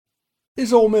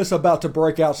Is Ole Miss about to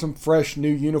break out some fresh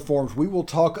new uniforms? We will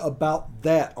talk about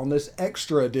that on this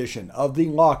extra edition of the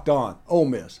Locked On Ole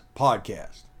Miss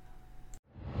podcast.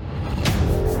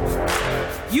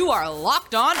 You are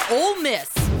Locked On Ole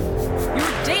Miss,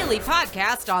 your daily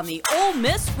podcast on the Ole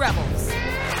Miss Rebels,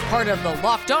 part of the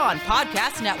Locked On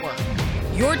Podcast Network,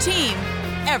 your team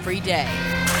every day.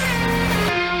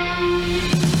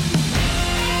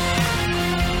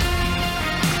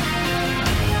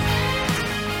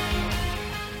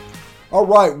 All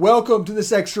right, welcome to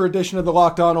this extra edition of the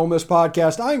Locked On Ole Miss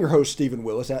podcast. I'm your host, Stephen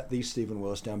Willis, at the Stephen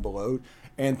Willis down below.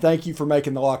 And thank you for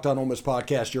making the Locked On Ole Miss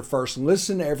podcast your first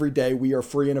listen every day. We are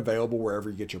free and available wherever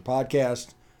you get your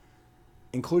podcast,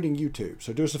 including YouTube.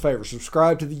 So do us a favor,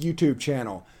 subscribe to the YouTube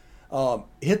channel.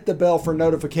 Hit the bell for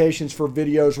notifications for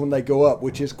videos when they go up,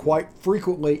 which is quite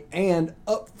frequently, and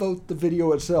upvote the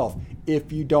video itself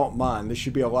if you don't mind. This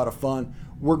should be a lot of fun.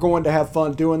 We're going to have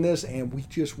fun doing this, and we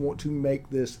just want to make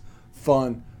this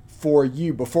fun for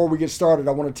you. Before we get started,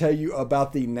 I want to tell you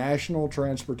about the National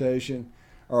Transportation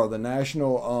or the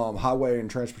National Highway and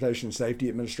Transportation Safety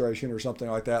Administration or something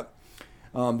like that,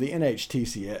 the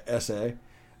NHTSA.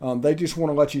 They just want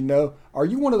to let you know, are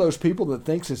you one of those people that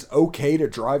thinks it's okay to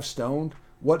drive stoned?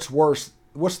 What's worse?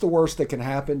 What's the worst that can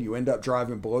happen? You end up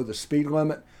driving below the speed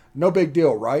limit. No big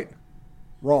deal, right?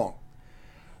 Wrong.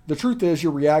 The truth is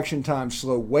your reaction times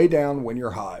slow way down when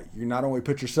you're high. You not only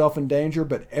put yourself in danger,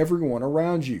 but everyone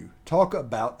around you. Talk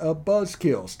about a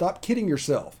buzzkill. Stop kidding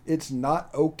yourself. It's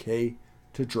not okay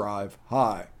to drive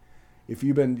high. If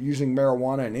you've been using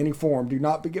marijuana in any form, do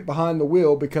not get behind the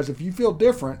wheel, because if you feel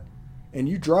different and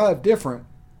you drive different,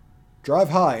 drive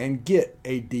high and get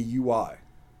a DUI.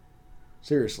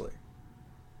 Seriously.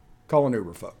 Call an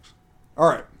Uber, folks. All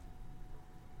right.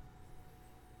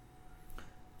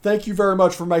 Thank you very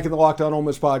much for making the Locked On Ole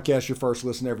Miss podcast your first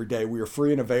listen every day. We are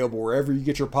free and available wherever you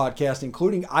get your podcast,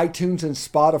 including iTunes and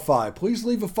Spotify. Please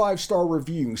leave a 5-star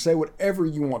review. You can say whatever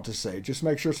you want to say. Just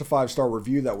make sure it's a 5-star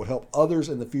review. That would help others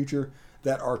in the future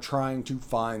that are trying to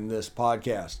find this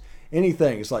podcast.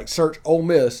 Anything. It's like search Ole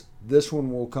Miss. This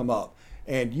one will come up.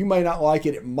 And you may not like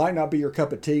it. It might not be your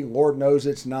cup of tea. Lord knows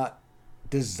it's not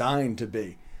designed to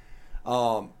be.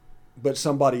 But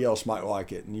somebody else might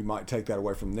like it, and you might take that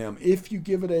away from them if you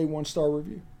give it a 1-star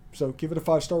review. So give it a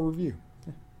 5-star review.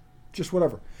 Just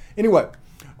whatever. Anyway,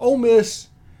 Ole Miss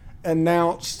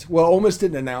announced, well, Ole Miss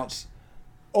didn't announce.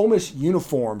 Ole Miss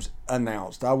uniforms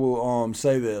announced. I will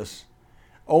say this.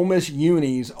 Ole Miss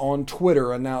Unis on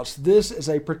Twitter announced this is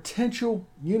a potential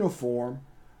uniform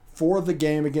for the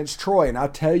game against Troy. And I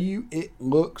tell you, it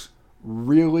looks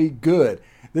really good.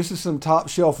 This is some top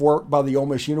shelf work by the Ole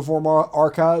Miss Uniform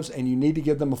Archives, and you need to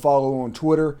give them a follow on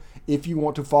Twitter if you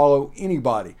want to follow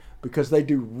anybody, because they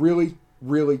do really,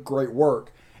 really great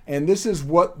work. And this is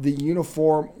what the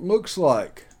uniform looks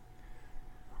like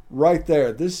right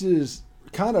there. This is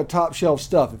kind of top shelf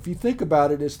stuff. If you think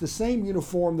about it, it's the same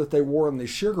uniform that they wore in the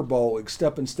Sugar Bowl,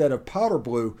 except instead of powder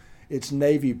blue, it's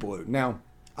navy blue. Now,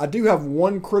 I do have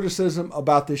one criticism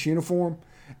about this uniform,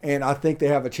 and I think they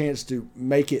have a chance to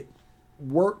make it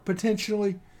work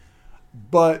potentially,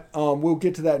 but we'll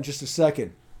get to that in just a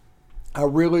second. I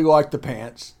really like the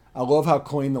pants. I love how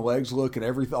clean the legs look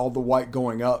and all the white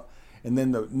going up, and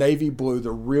then the navy blue,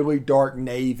 the really dark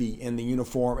navy in the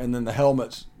uniform, and then the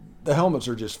helmets. The helmets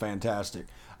are just fantastic.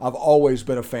 I've always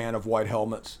been a fan of white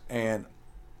helmets, and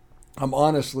I'm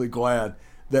honestly glad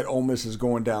that Ole Miss is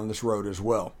going down this road as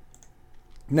well.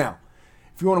 Now,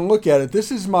 if you want to look at it, this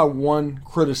is my one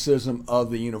criticism of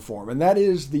the uniform, and that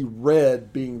is the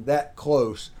red being that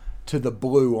close to the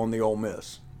blue on the Ole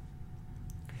Miss.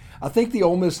 I think the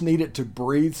Ole Miss needed to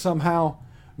breathe somehow,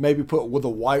 maybe put with a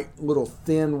white, little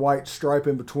thin white stripe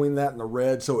in between that and the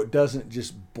red so it doesn't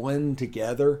just blend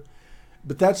together.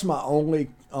 But that's my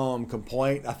only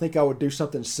complaint. I think I would do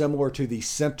something similar to the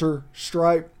center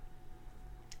stripe,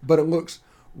 but it looks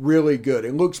really good.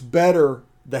 It looks better.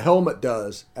 The helmet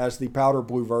does as the powder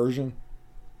blue version.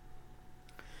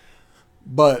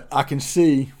 But I can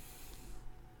see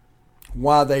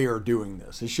why they are doing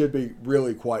this. It should be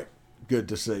really quite good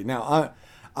to see. Now,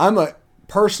 I'm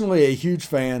personally a huge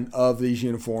fan of these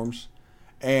uniforms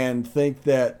and think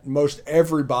that most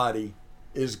everybody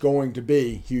is going to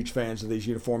be huge fans of these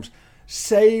uniforms,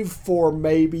 save for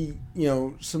maybe,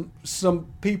 some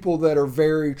people that are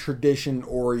very tradition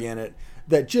oriented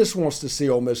that just wants to see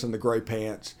Ole Miss in the gray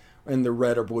pants and the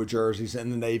red or blue jerseys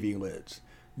and the navy lids.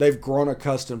 They've grown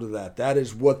accustomed to that. That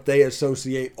is what they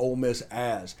associate Ole Miss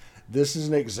as. This is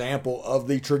an example of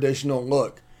the traditional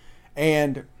look.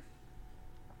 And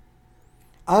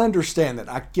I understand that.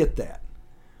 I get that.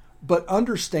 But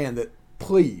understand that,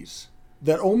 please,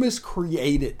 that Ole Miss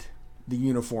created the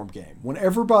uniform game. When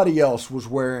everybody else was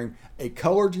wearing a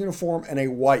colored uniform and a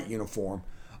white uniform,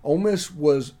 Ole Miss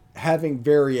was having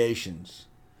variations.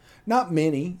 Not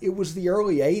many. It was the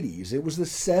early 80s. It was the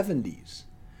 70s.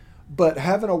 But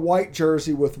having a white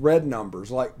jersey with red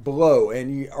numbers like below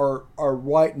and are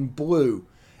white and blue,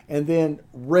 and then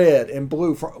red and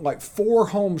blue for like 4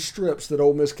 home strips that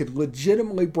Ole Miss could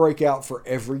legitimately break out for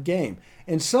every game.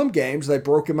 In some games, they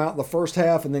broke them out in the first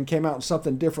half and then came out in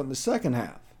something different in the second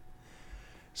half.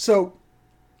 So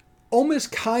Ole Miss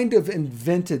kind of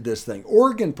invented this thing.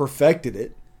 Oregon perfected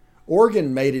it.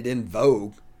 Oregon made it in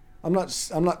vogue. I'm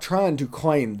not trying to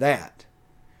claim that.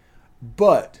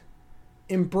 But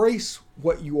embrace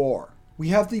what you are. We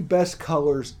have the best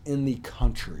colors in the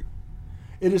country.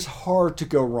 It is hard to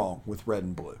go wrong with red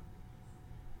and blue.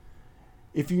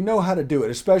 If you know how to do it,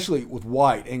 especially with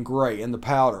white and gray and the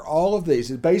powder, all of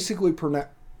these, it basically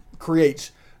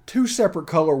creates 2 separate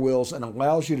color wheels and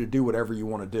allows you to do whatever you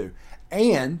want to do.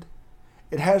 And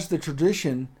it has the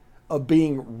tradition of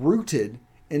being rooted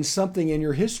in something in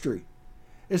your history.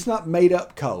 It's not made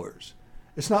up colors.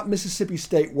 It's not Mississippi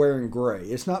State wearing gray.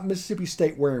 It's not Mississippi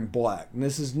State wearing black. And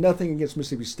this is nothing against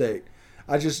Mississippi State.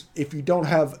 If you don't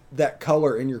have that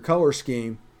color in your color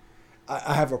scheme,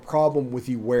 I have a problem with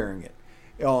you wearing it.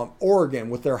 Oregon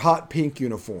with their hot pink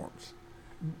uniforms.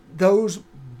 Those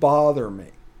bother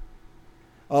me.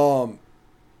 But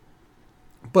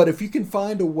if you can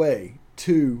find a way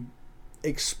to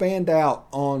expand out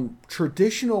on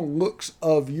traditional looks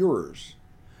of yours.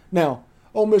 Now,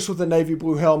 Ole Miss with the navy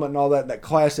blue helmet and all that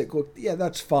classic look, yeah,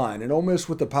 that's fine. And Ole Miss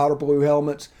with the powder blue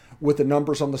helmets with the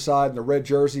numbers on the side and the red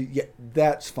jersey, yeah,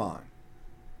 that's fine.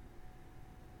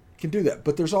 You can do that.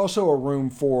 But there's also a room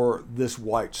for this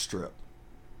white strip.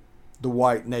 The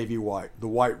white navy white, the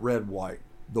white red white,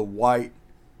 the white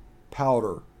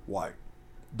powder white,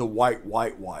 the white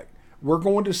white. We're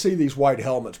going to see these white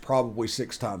helmets probably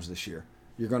 6 times this year.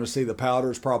 You're going to see the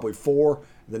powders probably 4.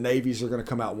 The navies are going to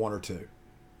come out 1 or 2.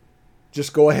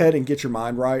 Just go ahead and get your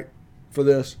mind right for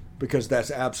this, because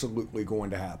that's absolutely going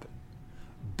to happen.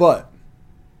 But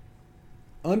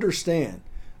understand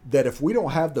that if we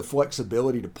don't have the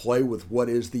flexibility to play with what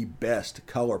is the best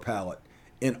color palette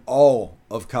in all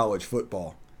of college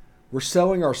football, we're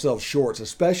selling ourselves short,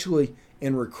 especially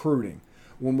in recruiting,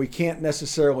 when we can't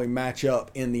necessarily match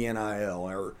up in the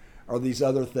NIL or these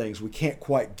other things. We can't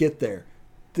quite get there.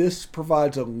 This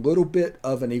provides a little bit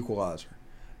of an equalizer.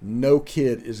 No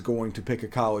kid is going to pick a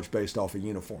college based off a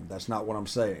uniform. That's not what I'm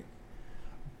saying.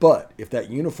 But if that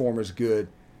uniform is good,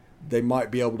 they might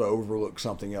be able to overlook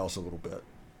something else a little bit.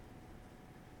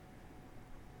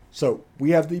 So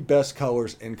we have the best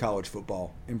colors in college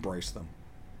football. Embrace them.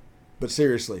 But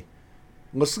seriously,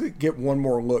 let's get one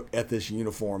more look at this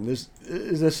uniform. This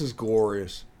is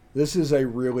glorious. This is a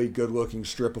really good-looking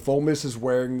strip. If Ole Miss is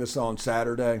wearing this on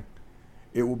Saturday,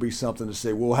 it will be something to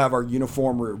see. We'll have our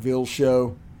uniform reveal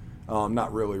show.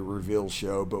 Not really a reveal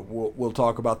show, but we'll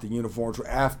talk about the uniforms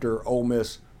after Ole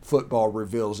Miss football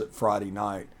reveals it Friday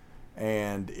night.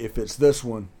 And if it's this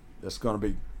one, it's going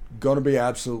to be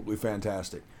absolutely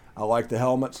fantastic. I like the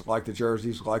helmets, like the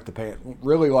jerseys, like the pants,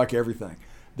 really like everything.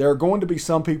 There are going to be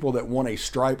some people that want a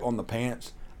stripe on the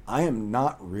pants. I am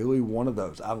not really one of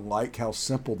those. I like how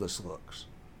simple this looks.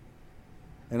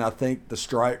 And I think the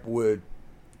stripe would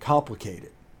complicate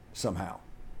it somehow.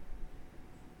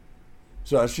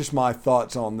 So that's just my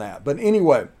thoughts on that. But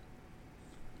anyway,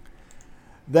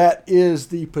 that is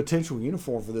the potential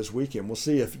uniform for this weekend. We'll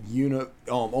see if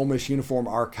Ole Miss Uniform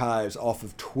Archives off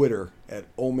of Twitter at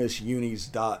Ole Miss Unis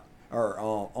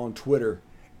on Twitter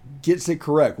gets it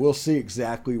correct. We'll see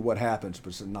exactly what happens, but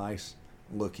it's a nice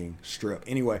looking strip.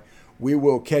 Anyway, we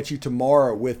will catch you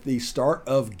tomorrow with the start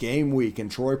of game week in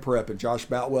Troy Prep, and Josh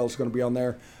Boutwell is going to be on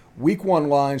there. Week 1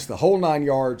 lines, the whole 9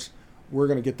 yards. We're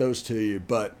going to get those to you.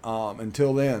 But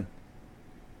until then,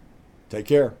 take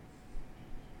care.